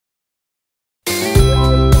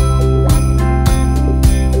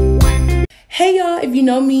you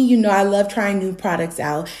know me, you know I love trying new products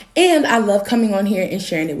out, and I love coming on here and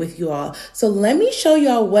sharing it with you all. So let me show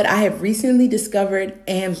y'all what I have recently discovered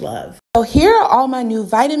and love. So here are all my new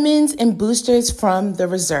vitamins and boosters from the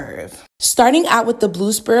Reserve. Starting out with the Blue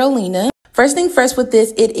Spirulina. First thing first with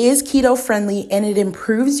this, it is keto friendly and it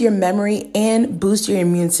improves your memory and boosts your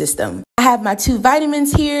immune system. I have my 2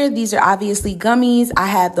 vitamins here. These are obviously gummies. I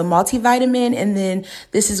have the multivitamin, and then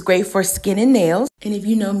this is great for skin and nails. And if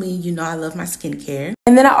you know me, you know I love my skincare.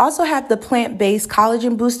 And then I also have the plant-based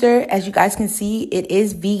collagen booster. As you guys can see, it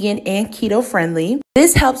is vegan and keto friendly.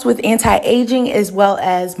 This helps with anti-aging as well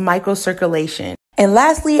as microcirculation. And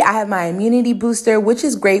lastly, I have my immunity booster, which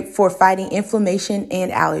is great for fighting inflammation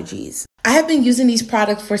and allergies. I have been using these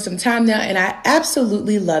products for some time now, and I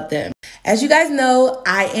absolutely love them. As you guys know,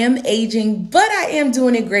 I am aging, but I am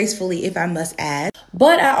doing it gracefully, if I must add.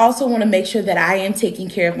 But I also want to make sure that I am taking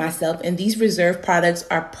care of myself, and these Reserve products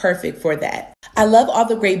are perfect for that. I love all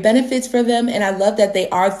the great benefits for them, and I love that they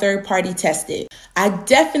are third-party tested. I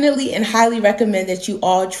definitely and highly recommend that you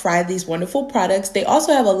all try these wonderful products. They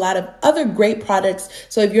also have a lot of other great products,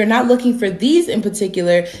 so if you're not looking for these in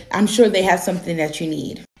particular, I'm sure they have something that you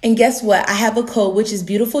need. And guess what? I have a code, which is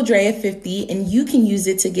Beautiful Drea 50, and you can use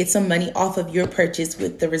it to get some money off of your purchase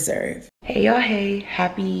with the Reserve. Hey y'all, hey,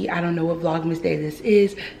 happy, I don't know what Vlogmas day this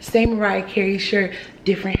is. Same Mariah Carey shirt,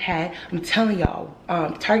 different hat. I'm telling y'all,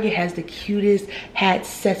 Target has the cutest hat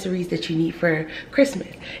accessories that you need for Christmas.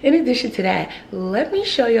 In addition to that, let me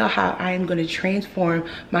show y'all how I am gonna transform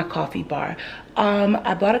my coffee bar.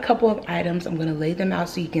 I bought a couple of items. I'm gonna lay them out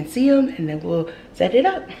so you can see them, and then we'll set it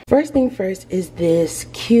up. First thing first is this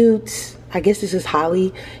cute, I guess this is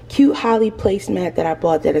cute holly placemat that I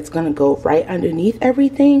bought that it's gonna go right underneath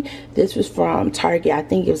everything. This was from Target. I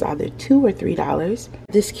think it was either $2 or $3.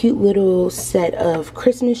 This cute little set of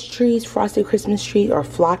Christmas trees, frosted Christmas trees, or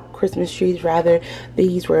flocked Christmas trees rather.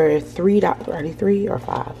 These were $3, are they 3 or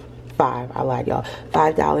 5? 5, I lied y'all,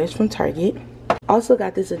 $5 from Target. Also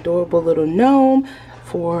got this adorable little gnome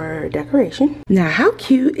for decoration. Now, how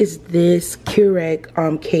cute is this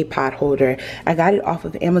Keurig K-pot holder? I got it off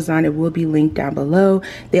of Amazon. It will be linked down below.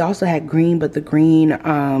 They also had green, but the green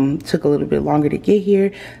took a little bit longer to get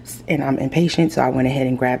here, and I'm impatient, so I went ahead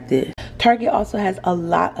and grabbed it. Target also has a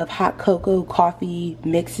lot of hot cocoa coffee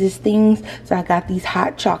mixes things, so I got these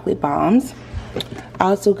hot chocolate bombs. I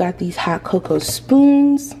also got these hot cocoa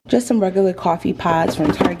spoons, just some regular coffee pods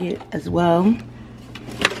from Target as well.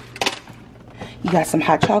 You got some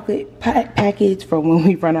hot chocolate packets for when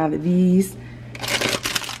we run out of these.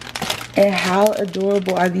 And how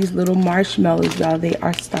adorable are these little marshmallows, y'all? They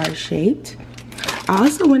are star-shaped. I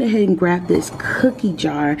also went ahead and grabbed this cookie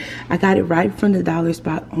jar. I got it right from the dollar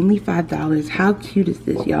spot, only $5. How cute is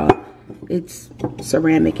this, y'all? It's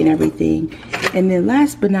ceramic and everything. And then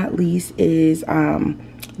last but not least is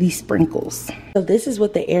these sprinkles. So this is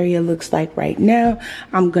what the area looks like right now.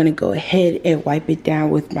 I'm gonna go ahead and wipe it down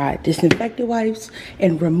with my disinfectant wipes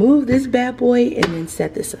and remove this bad boy and then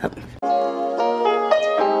set this up.